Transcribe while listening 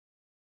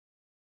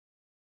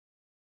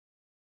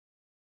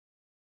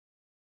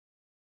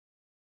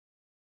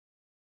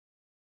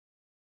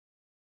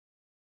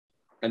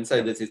And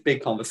so there's this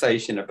big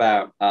conversation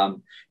about,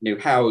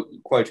 how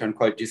quote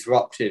unquote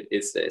disruptive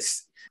is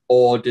this?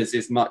 Or does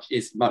is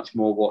much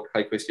more what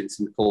Kai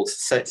Christensen calls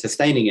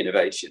sustaining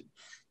innovation,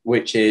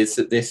 which is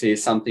that this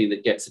is something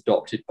that gets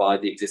adopted by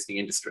the existing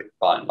industry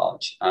by and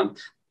large.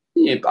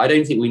 I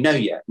don't think we know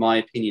yet. My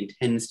opinion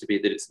tends to be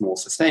that it's more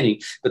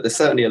sustaining, but there's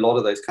certainly a lot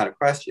of those kind of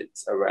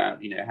questions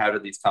around, how do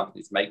these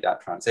companies make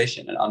that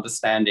transition, and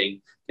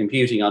understanding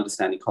computing,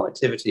 understanding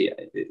connectivity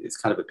is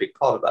kind of a big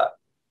part of that.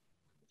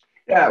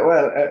 Yeah,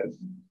 well,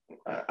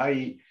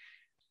 I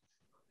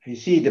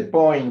see the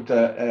point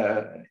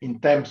in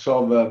terms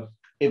of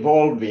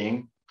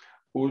evolving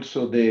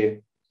also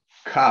the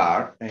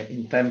car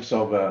in terms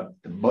of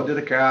the body of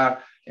the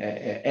car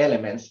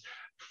elements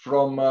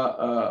from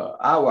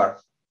our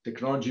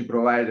technology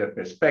provider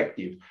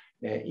perspective.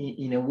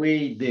 In a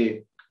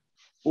way,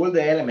 all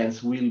the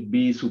elements will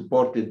be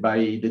supported by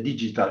the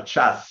digital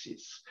chassis.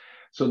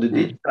 So the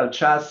digital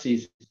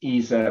chassis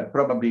is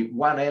probably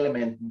one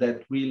element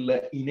that will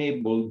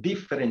enable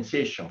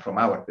differentiation from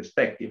our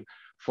perspective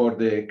for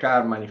the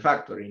car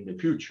manufacturer in the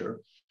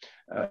future.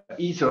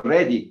 Is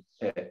already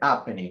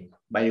happening,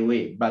 by the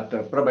way, but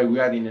probably we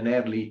are in an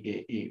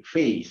early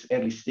phase,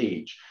 early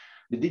stage.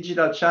 The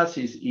digital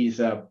chassis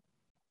is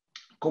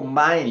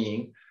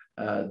combining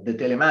the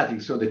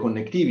telematics, so the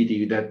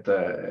connectivity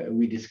that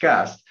we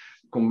discussed,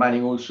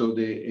 combining also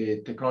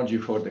the technology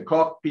for the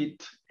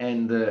cockpit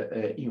and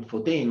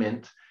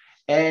infotainment,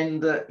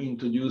 and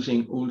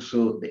introducing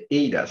also the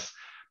ADAS.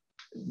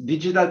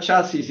 Digital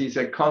chassis is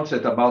a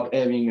concept about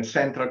having a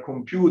central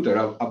computer,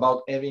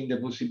 about having the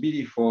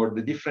possibility for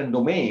the different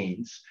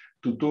domains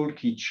to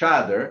talk each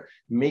other,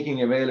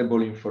 making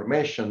available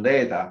information,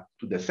 data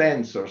to the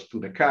sensors, to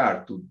the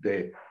car, to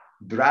the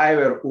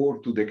driver, or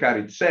to the car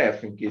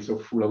itself in case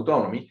of full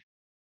autonomy,